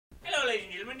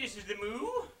gentlemen, this is the Moo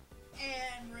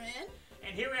and Wren.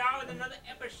 And here we are with another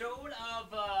episode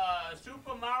of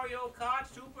Super Mario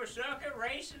Kart Super Circuit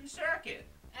Racing Circuit.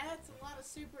 That's a lot of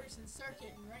supers and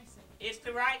circuit and racing. It's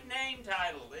the right name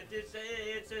title. It's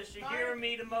a Shigeru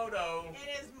Miyamoto.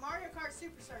 It is Mario Kart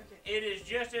Super Circuit. It is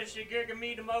just as Shigeru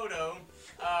Miyamoto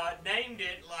named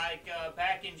it like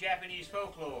back in Japanese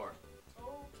folklore.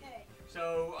 Okay.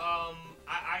 So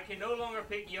I can no longer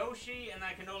pick Yoshi and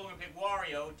I can no longer pick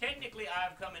Wario. Technically,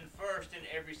 I've come in first in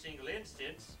every single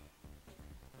instance.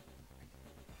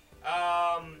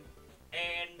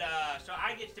 So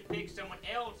I get to pick someone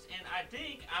else, and I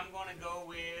think I'm going to go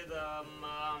with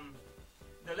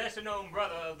the lesser-known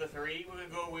brother of the three. We're going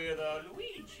to go with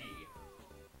Luigi,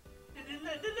 the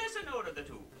lesser-known of the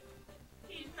two.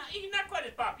 He's not quite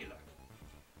as popular.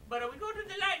 But we go to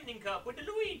the Lightning Cup with the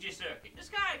Luigi Circuit, the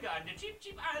Sky Garden, the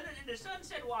Cheap Island, and the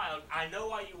Sunset Wild. I know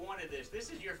why you wanted this. This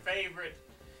is your favorite.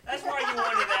 That's why you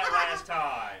wanted that last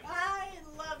time. I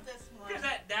love this one. Because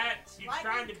that's you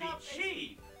trying to be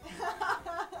cheap.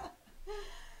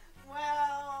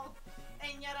 Well,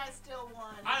 and yet I still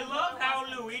won. I love how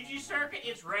Luigi Circuit,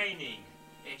 it's raining.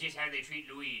 It's just how they treat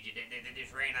Luigi. They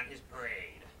just rain on his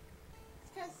parade.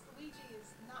 It's because Luigi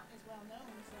is not as well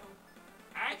known, so.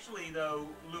 Actually, though,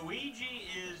 Luigi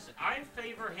is, I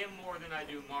favor him more than I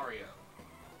do Mario.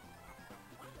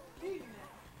 Do you know?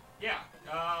 Yeah.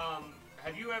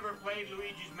 Have you ever played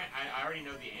Luigi's Mansion? I already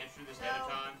know the answer to this ahead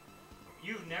of time.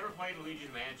 You've never played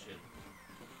Luigi's Mansion.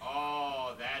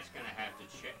 Oh, that's going to have to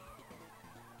check.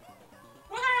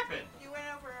 What happened? You went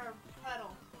over a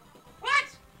puddle.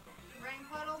 What? Rain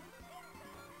puddle?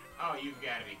 Oh, you've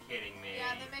got to be kidding me.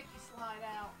 Yeah, they make you slide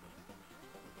out.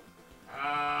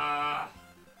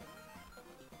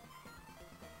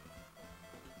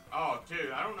 Oh,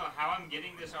 dude, I don't know how I'm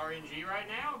getting this RNG right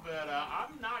now, but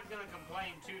I'm not going to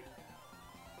complain too...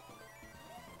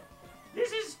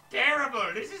 This is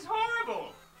terrible! This is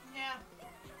horrible! Yeah.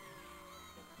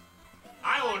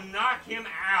 I will knock him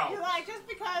out! You're like, just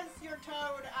because you're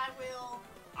Toad, I will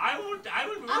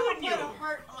ruin you! put a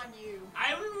hurt on you.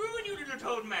 I will ruin you, little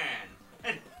Toad man!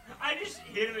 And I just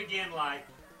hit him again like...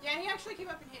 Yeah, he actually came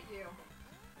up and hit you.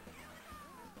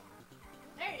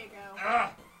 There you go. Ugh!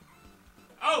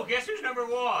 Oh, guess who's number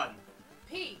one?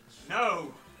 Peach.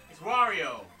 No, it's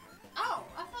Wario. Oh,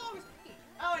 I thought it was Peach.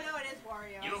 Oh, no, it is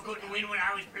Wario. You couldn't win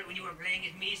when you were playing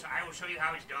as me, so I will show you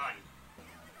how it's done.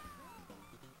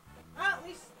 Well, at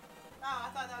least... Oh, I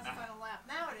thought that was the final lap.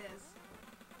 Now it is.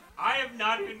 I have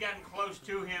not even gotten close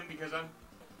to him because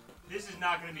this is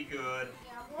not going to be good.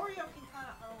 Yeah, Wario can kind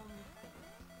of own...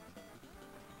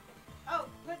 Oh,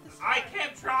 put the I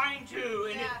kept trying to,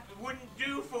 and yeah. it wouldn't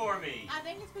do for me. I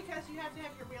think it's because you have to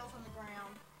have your wheels on the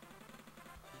ground.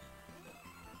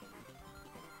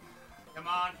 Come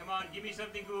on, give me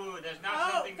something good. That's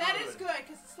not something good. Oh, that is good,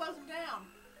 because it slows them down.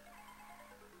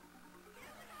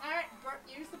 Alright,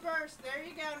 use the burst. There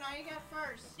you go, now you got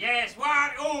first. Yes,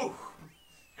 what? Oh!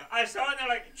 I saw it and they're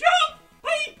like, jump!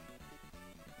 Wait!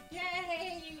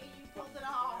 Yay! You pulled it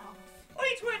off.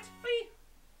 Wait, wait!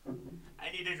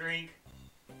 I need a drink.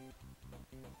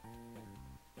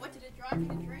 What, did it drive you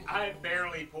to drink? I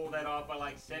barely pulled that off by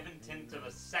like 0.7 of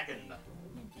a second.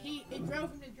 It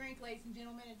drove him to drink, ladies and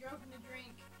gentlemen. It drove him to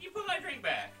drink. You put my drink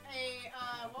back.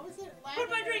 What was it? Lavender, put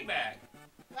my drink back.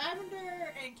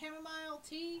 Lavender and chamomile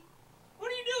tea.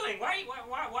 What are you doing? Why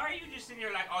are you just sitting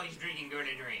there like, oh, he's drinking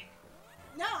dirty drink?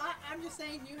 No, I'm just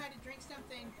saying you had to drink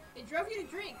something. It drove you to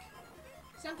drink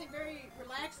something very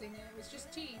relaxing, and it was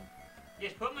just tea.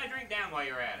 Yes, put my drink down while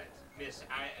you're at it. Miss,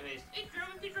 it drove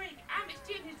him to drink. I'm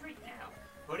stealing his drink now.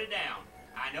 Put it down.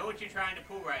 I know what you're trying to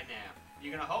pull right now.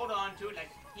 You're going to hold on to it like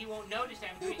he won't notice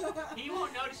I'm drinking. He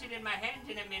won't notice it in my hands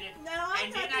in a minute. No, I'm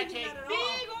and not then I thinking take that at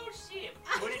big all. old sip.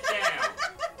 Put it down.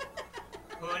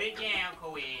 Put it down,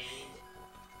 Coins.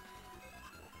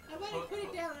 How about you put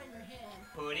it down on your head?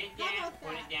 Put it down.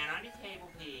 Put it down on the table,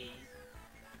 please.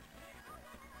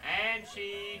 And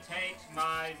she takes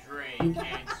my drink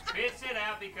and spits it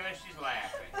out because she's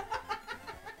laughing.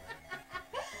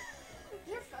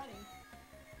 You're funny.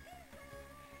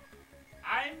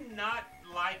 I'm not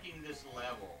liking this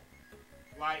level.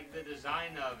 Like, the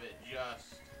design of it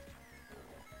just...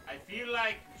 I feel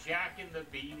like Jack and the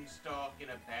Beanstalk in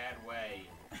a bad way.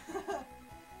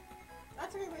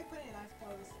 That's a good way of putting it, I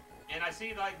suppose. And I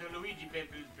see, like, the Luigi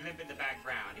blimp in the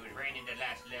background. It was raining the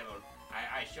last level.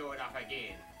 I show it off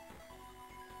again.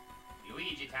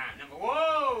 Luigi time.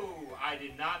 Whoa! I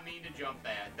did not mean to jump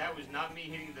that. That was not me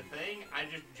hitting the thing. I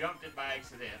just jumped it by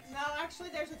accident. No, actually,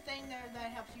 there's a thing there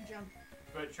that helps you jump.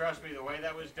 But trust me, the way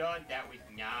that was done, that was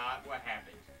not what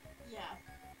happened. Yeah.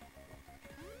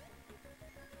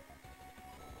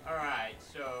 Alright,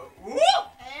 so... Woo!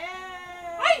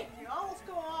 And you almost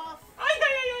go off.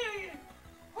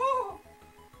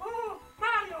 Oh,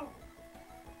 Mario!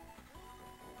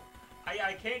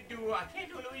 I can't do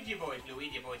Luigi voice.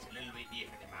 Luigi voice a little bit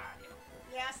different than Mario.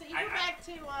 Yeah, so you go back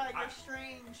to your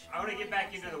strange... I want to get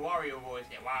back into the Wario voice.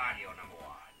 Yeah, Wario number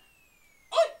one.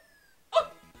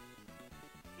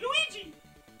 Luigi!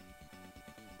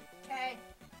 Okay.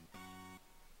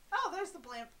 Oh, there's the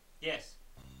blimp. Yes.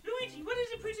 Luigi, what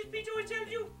is it Princess Peach always tells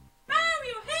you?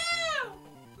 Mario, help!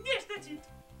 Yes, that's it.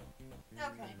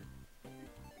 Okay.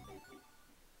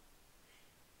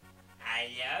 I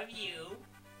love you.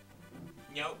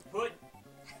 No, put.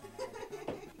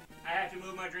 I have to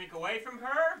move my drink away from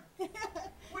her?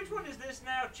 Which one is this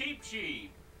now? Cheap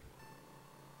Cheap.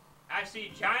 I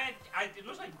see giant... it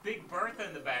looks like Big Bertha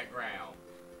in the background.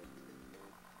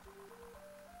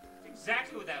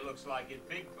 Exactly what that looks like is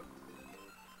Big...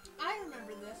 I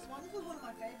remember this one. This was one of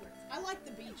my favorites. I like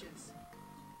the beaches.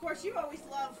 Of course, you always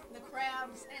love the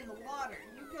crabs and the water.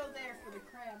 You go there for the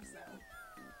crabs, though.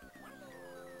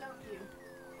 Don't you?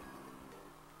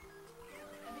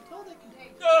 I've been told they can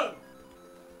take... Ugh!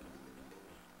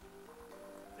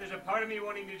 There's a part of me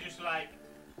wanting to just like...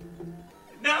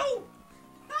 No!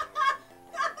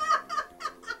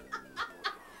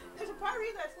 There's a part of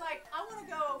you that's like, I want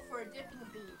to go for a dip in the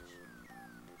beach.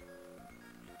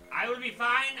 I will be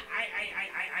fine.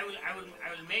 I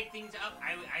will make things up.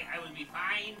 I will be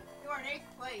fine. You are in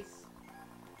 8th place.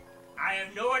 I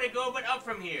have nowhere to go but up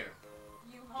from here.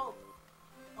 You hope.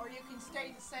 Or you can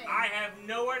stay the same. I have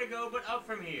nowhere to go but up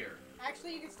from here.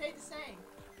 Actually, you can stay the same.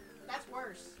 That's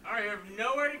worse. I have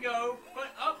nowhere to go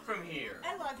but up from here.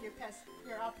 I love your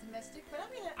you're optimistic, but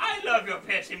I'm gonna... I love your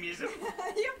pessimism.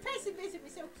 Your pessimism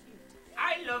is so cute.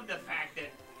 I love the fact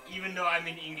that even though I'm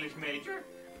an English major,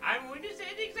 I'm going to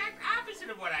say the exact opposite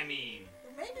of what I mean.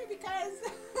 Maybe because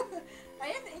I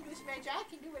am an English major, I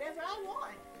can do whatever I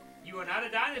want. You are not a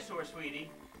dinosaur,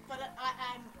 sweetie. But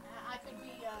I could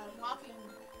be walking.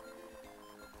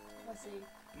 Let's see.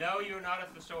 No, you're not a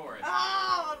thesaurus.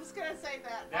 Oh, I'm just gonna say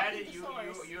that. That is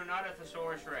you're not a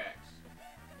thesaurus rex.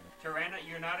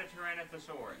 You're not a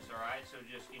Tyrannosaurus, all right? So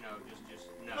just just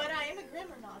no. But I am a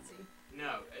grammar Nazi.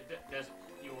 No,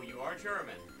 you are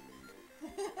German.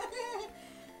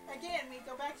 Again, we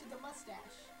go back to the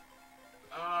mustache.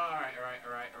 All right.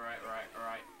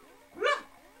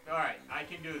 All right, I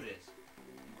can do this.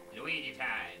 Luigi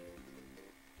time.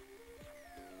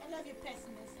 I love your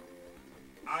pessimism.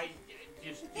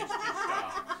 Just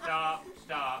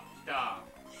stop.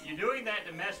 You're doing that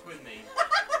to mess with me.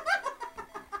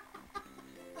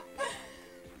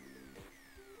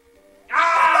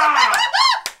 Ah!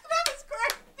 That was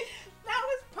great. That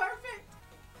was perfect.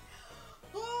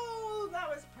 Oh, that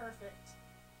was perfect.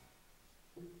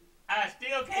 I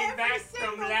still came back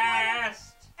from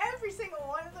last. Every single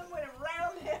one of them went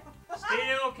around him.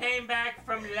 Still came back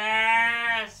from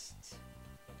last.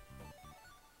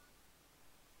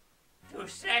 To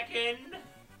second.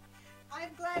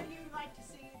 I'm glad you like to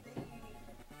see the...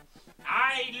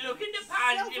 I look at the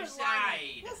positive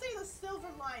side. You'll see the silver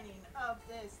lining of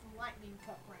this lightning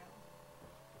cup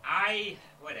round.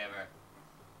 Whatever.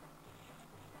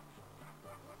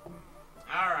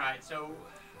 Alright, so...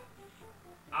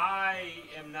 I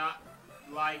am not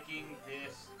liking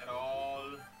this at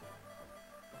all.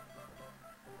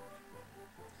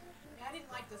 Yeah, I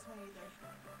didn't like this one either.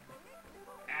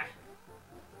 Ah.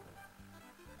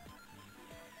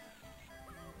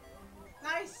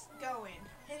 Nice going.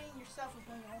 Hitting yourself with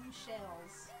your own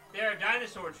shells. There are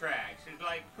dinosaur tracks. There's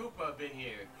like Koopa been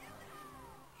here.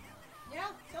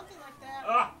 Yeah, something like that.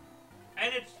 Ugh!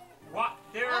 And it's what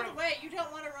there By are the way, you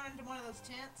don't want to run into one of those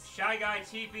tents. Shy Guy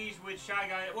teepees with Shy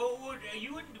Guy. Well, wouldn't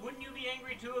you be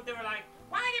angry too if they were like,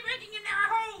 why are they breaking into our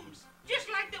homes? Just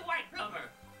like the White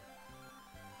Plumber.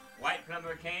 White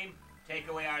Plumber came, take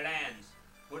away our lands,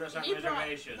 put us on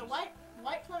reservations. The white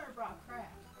Plumber brought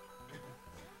crack.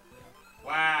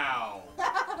 Wow.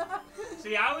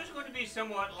 See, I was going to be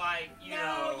somewhat like, you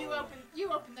know. No,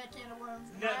 you opened that can of worms.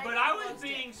 No, but I was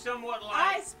being somewhat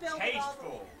like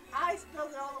tasteful. I spilled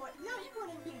it all the way. No, you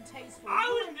weren't even being tasteful. I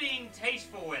was being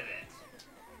tasteful with it.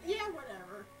 Yeah,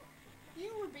 whatever. You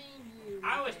were being you.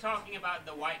 I was talking about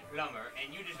the White Plumber,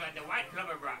 and you just like, the White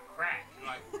Plumber brought crack. I'm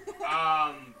like,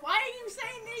 Why are you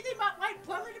saying anything about White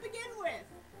Plumber to begin with?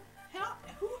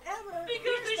 Whoever.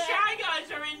 Because the Shy Guys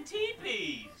are in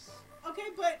teepees.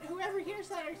 Okay, but whoever hears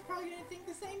that is probably going to think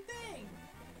the same thing.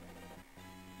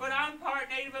 But I'm part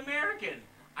Native American.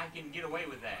 I can get away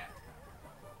with that.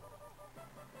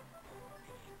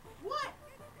 What?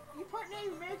 You part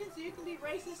Native American so you can be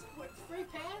racist with free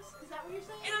pass? Is that what you're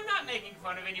saying? And I'm not making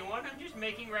fun of anyone. I'm just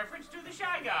making reference to the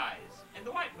Shy Guys and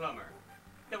the White Plumber.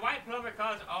 The White Plumber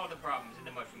caused all the problems in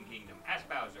the Mushroom Kingdom. Ask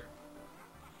Bowser.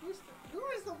 Who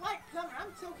is the White Plumber?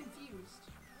 I'm so confused.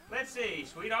 Let's see,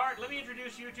 sweetheart. Let me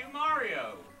introduce you to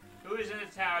Mario, who is an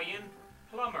Italian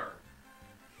plumber.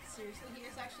 Seriously, he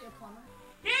is actually a plumber?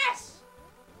 Yes!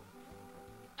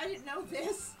 I didn't know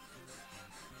this.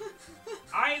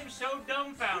 I am so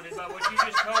dumbfounded by what you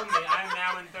just told me. I'm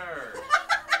now in third.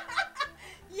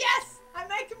 Yes! I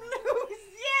make him lose!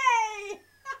 Yay!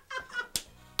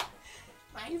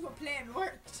 My evil plan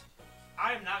worked.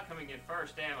 I am not coming in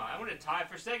first, am I? I'm going to tie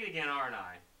for second again, aren't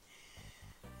I?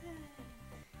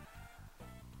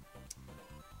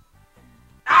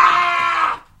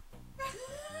 Ah!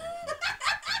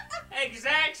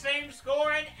 Exact same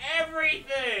score and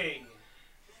everything!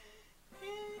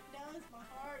 It does my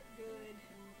heart good.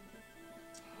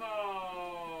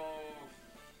 Oh.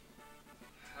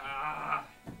 Ah.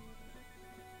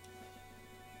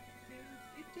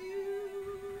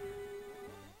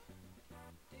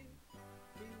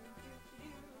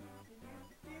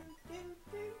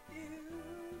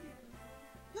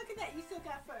 Look at that, you still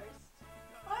got first.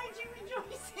 Aren't you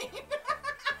rejoicing?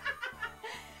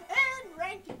 And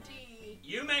ranking D.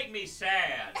 You make me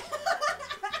sad.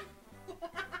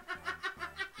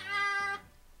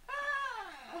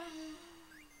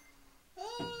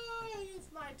 Oh, it's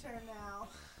my turn now.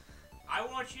 I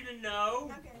want you to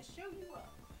know. I'm gonna show you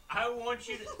up. I want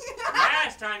you to.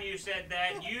 Last time you said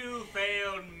that, you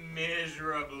failed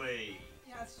miserably.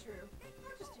 Yeah, that's true.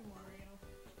 I'll just do Mario.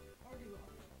 Or do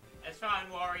Wario. That's fine,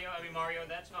 Mario,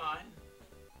 that's fine.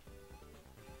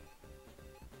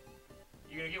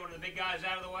 You gonna get one of the big guys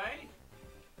out of the way?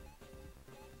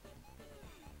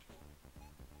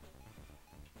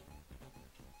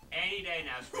 Any day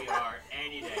now, sweetheart.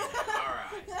 Any day now.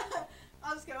 Alright.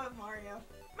 I'll just go with Mario.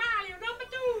 Mario number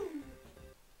 2!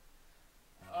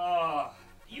 Oh,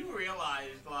 you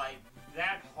realize, like,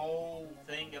 that whole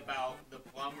thing about the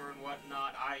plumber and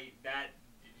whatnot,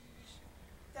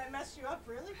 That messed you up,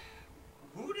 really?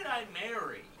 Who did I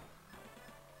marry?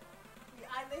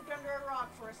 I lived under a rock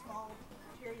for a small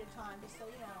period of time, just so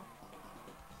you know.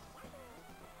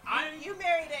 You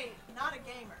married not a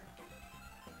gamer.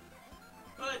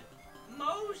 But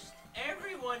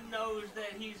everyone knows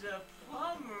that he's a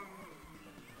plumber.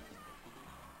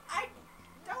 I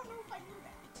don't know if I knew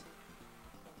that.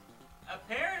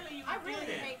 Apparently you I really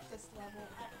didn't. hate this level.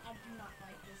 I do not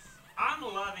like this. I'm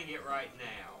loving it right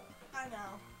now. I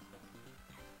know.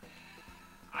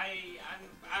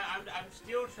 I'm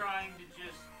still trying to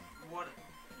just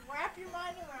wrap your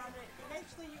mind around it.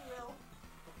 Eventually you will.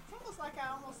 It's almost like I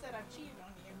almost said I cheated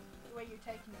on you. The way you're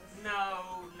taking this.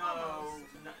 No,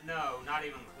 not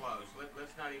even close.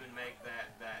 Let's not even make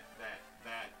that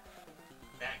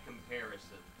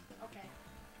comparison. Okay.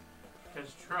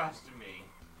 Because trust me,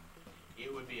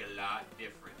 it would be a lot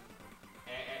different.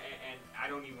 And I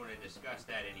don't even want to discuss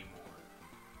that anymore.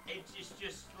 It's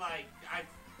just like, I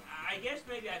guess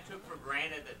maybe I took for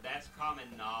granted that that's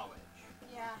common knowledge.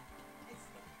 Yeah.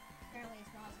 Apparently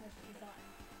it's not as much as you thought.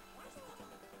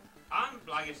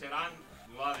 Like I said, I'm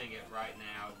loving it right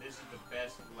now. This is the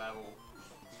best level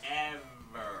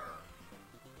ever.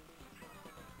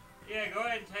 Yeah, go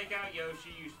ahead and take out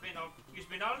Yoshi. You spend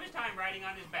all of his time riding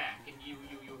on his back, and you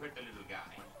hurt the little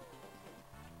guy.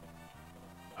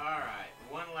 Alright,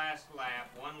 one last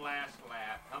lap.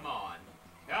 Come on.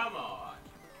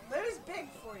 Blue's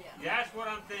big for you. That's what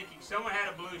I'm thinking. Someone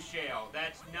had a blue shell.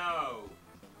 That's no.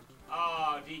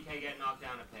 Oh, DK got knocked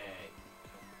down a peg.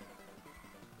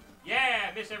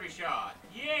 Yeah, miss every shot.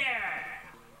 Yeah!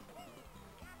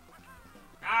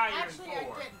 Ah, you're Actually, in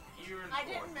fourth. I didn't. You're in I fourth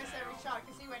didn't miss now. every shot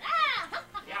because he went, ah!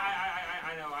 Yeah,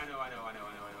 I know.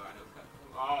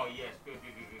 Oh, yes. Good.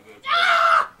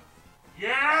 Ah!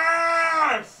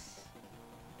 Yes!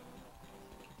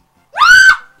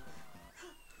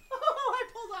 Oh, I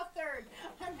pulled off third.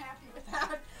 I'm happy with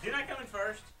that. Didn't I come in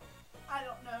first? I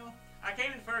don't know. I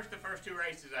came in first the first 2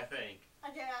 races, I think.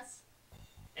 I guess.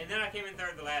 And then I came in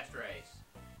third the last race.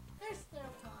 There's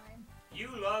still time. You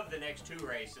love the next 2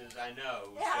 races, I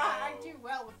know. Yeah, so I do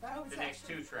well with those. the next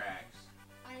 2 tracks.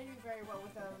 I do very well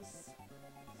with those. So.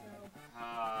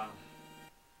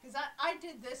 Because I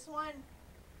did this one,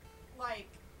 like,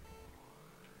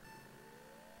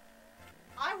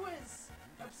 I was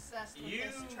obsessed with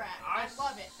this track. I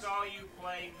love it. I saw you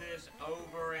playing this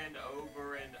over and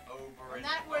over and over And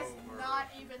that was over. not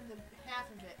even the half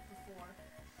of it before.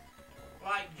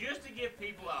 Like, just to give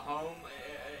people at home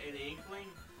an inkling,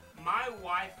 my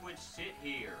wife would sit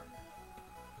here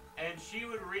And she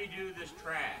would redo this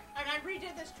track. And I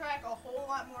redid this track a whole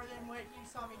lot more than what you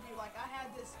saw me do. Like, I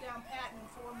had this down pat in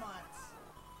 4 months.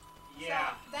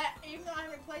 Yeah. So that, even though I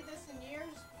haven't played this in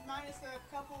years, minus a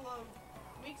couple of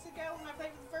weeks ago when I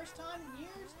played for the first time in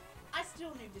years, I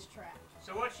still knew this track.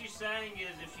 So what she's saying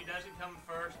is if she doesn't come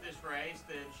first this race,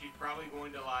 then she's probably going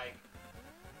to, like,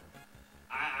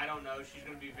 I don't know, she's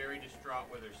going to be very distraught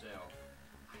with herself.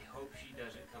 I hope she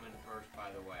doesn't come in first,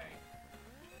 by the way.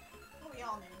 Well, we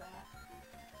all knew that.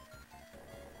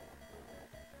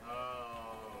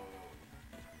 Oh.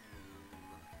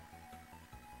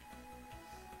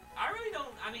 I really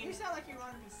don't, I mean... You sound like you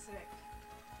want to be sick.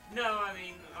 No, I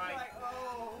mean, like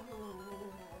oh.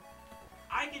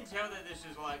 I can tell that this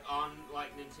is, like, on,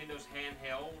 like, Nintendo's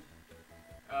handheld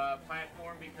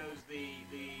platform because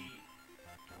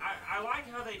I like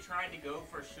how they tried to go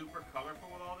for super colorful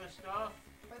with all this stuff.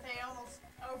 But they almost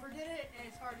overdid it, and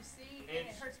it's hard to see, and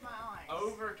it hurts my eyes.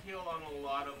 Overkill on a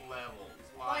lot of levels.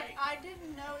 Like, I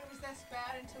didn't know it was this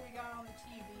bad until we got on the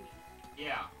TV.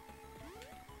 Yeah.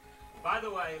 By the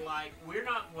way, like, we're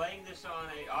not playing this on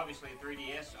obviously a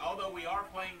 3DS, although we are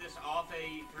playing this off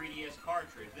a 3DS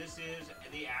cartridge. This is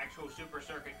the actual Super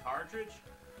Circuit cartridge.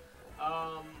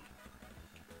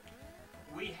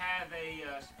 We have a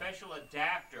special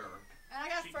adapter. And I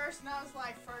got first, and I was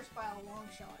like first by a long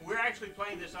shot. We're actually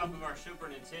playing this off of our Super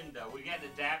Nintendo. We got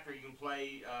an adapter you can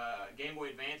play Game Boy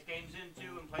Advance games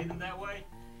into and play them that way.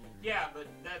 Yeah, but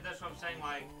that's what I'm saying,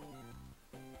 like,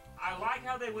 I like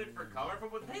how they went for colorful,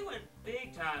 but they went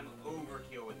big time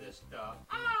overkill with this stuff.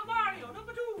 Ah, Mario,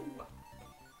 number 2!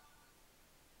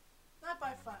 Not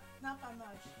by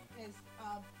much is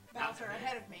Bowser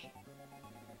ahead of me.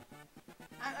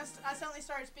 I suddenly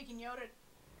started speaking Yoda.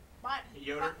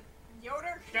 Yoder?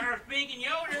 Yoder? Start speaking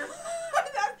Yoder!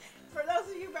 For those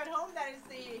of you at home, that is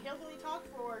the hillbilly talk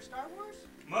for Star Wars.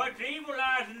 Much evil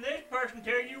lies in this person,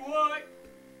 tell you what.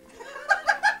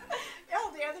 Oh,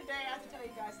 the other day, I have to tell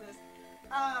you guys this.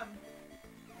 I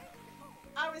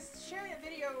was sharing a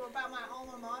video about my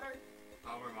alma mater.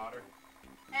 Alma mater?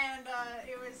 And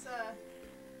it was,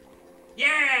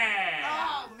 Yeah!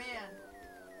 Oh, man.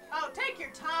 Oh, take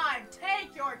your time.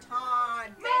 Take your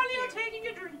time. Mario taking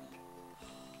a drink.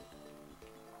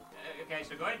 Okay,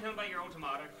 so go ahead and tell me about your alma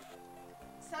mater.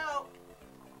 So,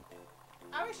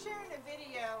 I was sharing a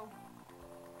video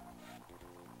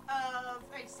of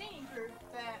a singing group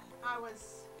that I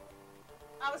was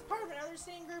part of another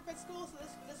singing group at school, so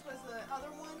this was the other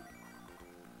one.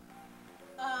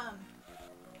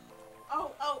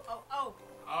 Oh,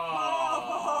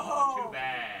 too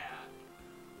bad.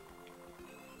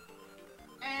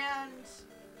 And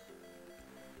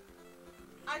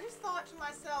I just thought to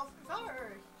myself, if I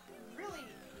were really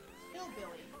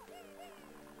hillbilly,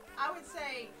 I would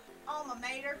say alma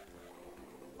mater.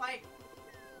 Like,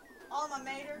 alma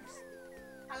maters.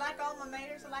 I like alma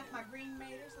maters. I like my green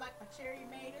maters. I like my cherry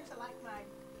maters. I like my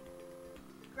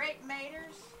grape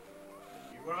maters.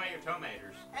 What about your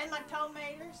tomaters? And my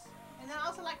tomaters. And then I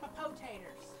also like my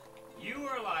potaters. You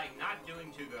are, like, not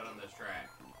doing too good on this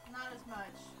track. Not as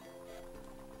much.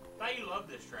 I thought you loved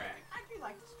this track. I do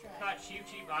like this track. I thought Cheap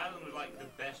Cheap Island was, like, the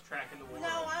best track in the world.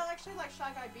 No, I actually like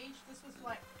Shy Guy Beach. This was,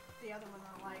 like, the other one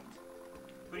I liked.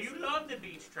 But you love the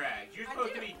beach tracks. You're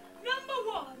supposed to be number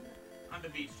 1 on the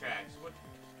beach tracks. What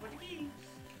the keys?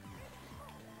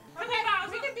 Okay,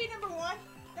 we can be number 1.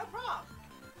 No problem.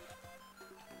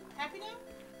 Happy now?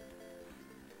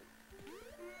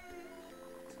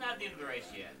 It's not the end of the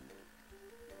race yet.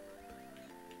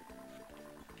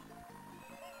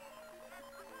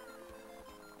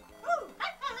 Woo!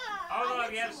 Although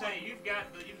I gotta say, you've got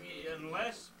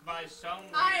unless by some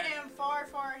weird, I am far,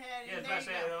 far ahead. Yes, I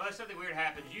say unless something weird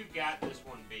happens, you've got this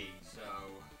one beat. So.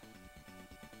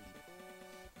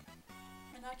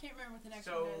 And I can't remember what the next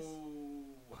one is. So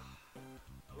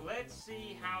let's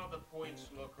see how the points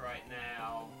look right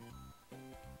now.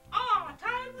 Ah,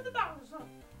 time for the Bowser.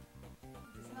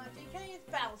 It's not DK, it's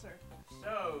Bowser.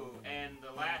 So, and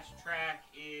the last track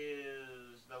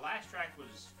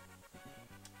was.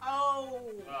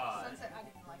 Oh, Sunset. I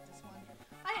didn't like this one.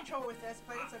 I had trouble with this,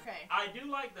 but it's okay. I do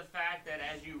like the fact that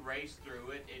as you race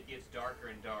through it, it gets darker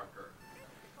and darker.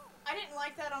 I didn't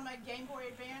like that on my Game Boy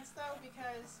Advance though,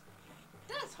 because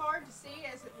that's hard to see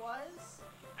as it was.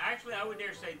 Actually, I would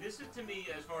dare say this is, to me,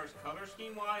 as far as color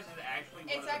scheme wise, is actually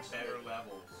one of the better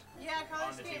levels. Yeah,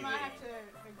 color scheme. I have to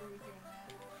agree with you on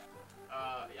that.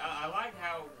 I like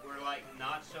how we're like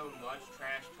not so much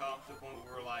trash talk to the point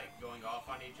where we're like going off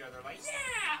on each other, like,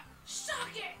 yeah,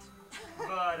 suck it.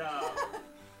 But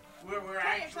we're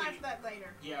actually time for that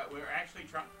later. Yeah, we're actually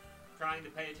trying to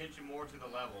pay attention more to the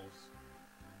levels.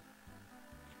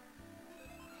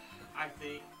 I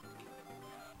think,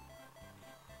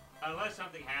 unless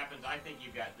something happens, I think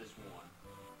you got this one.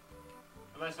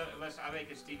 Unless I make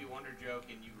a Stevie Wonder joke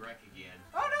and you wreck again.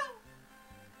 Oh no!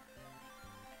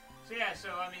 So yeah,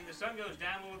 I mean the sun goes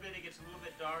down a little bit, it gets a little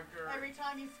bit darker. Every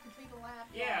time you complete a lap.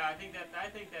 Yeah, I think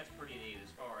that's pretty neat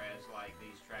as far as like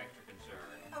these tracks are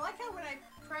concerned. I like how when I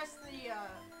press the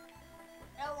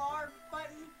LR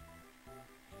button,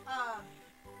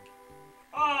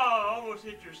 oh, almost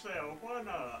hit yourself. Why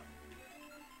not?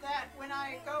 that when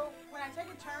I take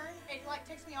a turn, it like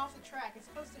takes me off the track. It's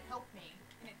supposed to help me,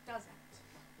 and it doesn't.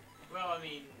 Well, I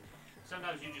mean,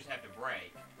 sometimes you just have to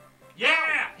brake.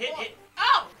 Yeah! Hit!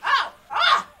 Oh! Oh!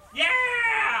 Ah!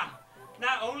 Yeah!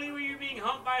 Not only were you being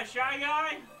humped by a shy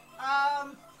guy.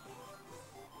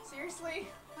 Seriously,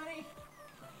 honey?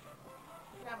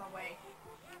 Get out of my way.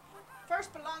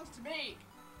 First belongs to me.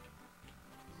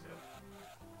 So.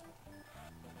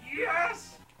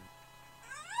 Yes!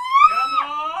 Come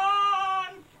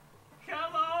on!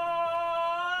 Come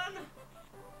on!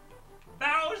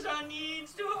 Bowser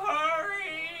needs to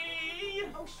hurry!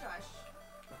 Oh, shush.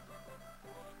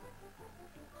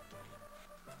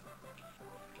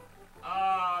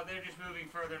 They're just moving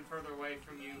further and further away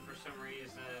from you for some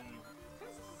reason.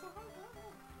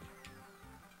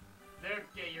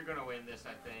 Yeah, you're gonna win this,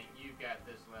 I think. You've got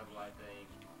this level, I think.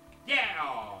 Yeah!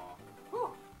 Aw. Whew.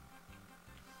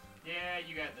 Yeah,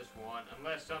 you got this one.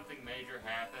 Unless something major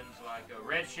happens, like a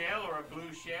red shell or a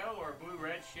blue shell or a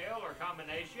blue-red shell or a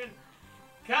combination.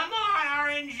 Come on,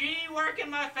 RNG! Work in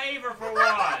my favor for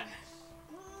once!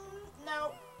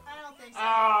 No, I don't think so.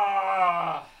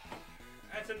 Ah!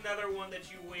 That's another one that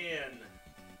you win.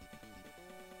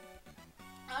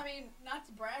 I mean, not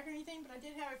to brag or anything, but I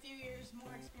did have a few years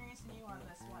more experience than you on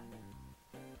this one.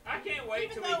 I can't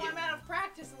wait Even till we though get... I'm out of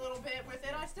practice a little bit with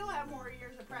it, I still have more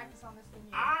years of practice on this than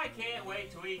you. I can't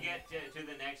wait till we get to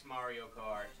the next Mario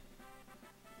Kart.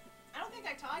 I don't think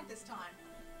I tied this time.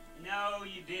 No,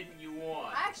 you didn't. You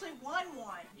won. I actually won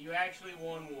one. You actually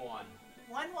won one.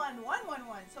 1-1,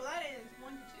 1-1-1. So that is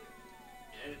 1-2.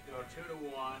 Or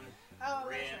 2-1. Oh,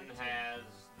 Wren that's right. has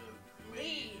the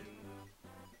lead.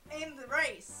 In the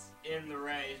race. In the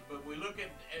race, but we look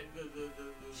at the...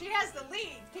 She has the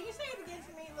lead. Can you say it again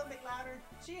to me a little bit louder?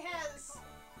 She has...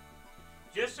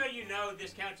 Just so you know,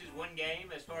 this counts as one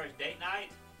game as far as date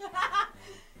night.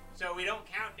 So we don't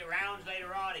count the rounds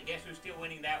later on, and guess who's still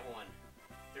winning that one?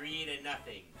 3-0.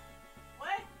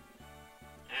 What?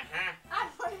 Uh-huh. I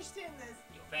don't understand this.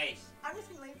 Your face. I'm just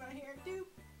gonna leave it right here. Doop.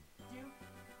 Doop.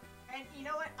 And you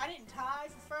know what? I didn't tie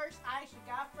first. I actually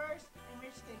got first. And we're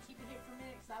just gonna keep it here for a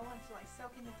minute because I want to like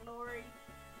soak in the glory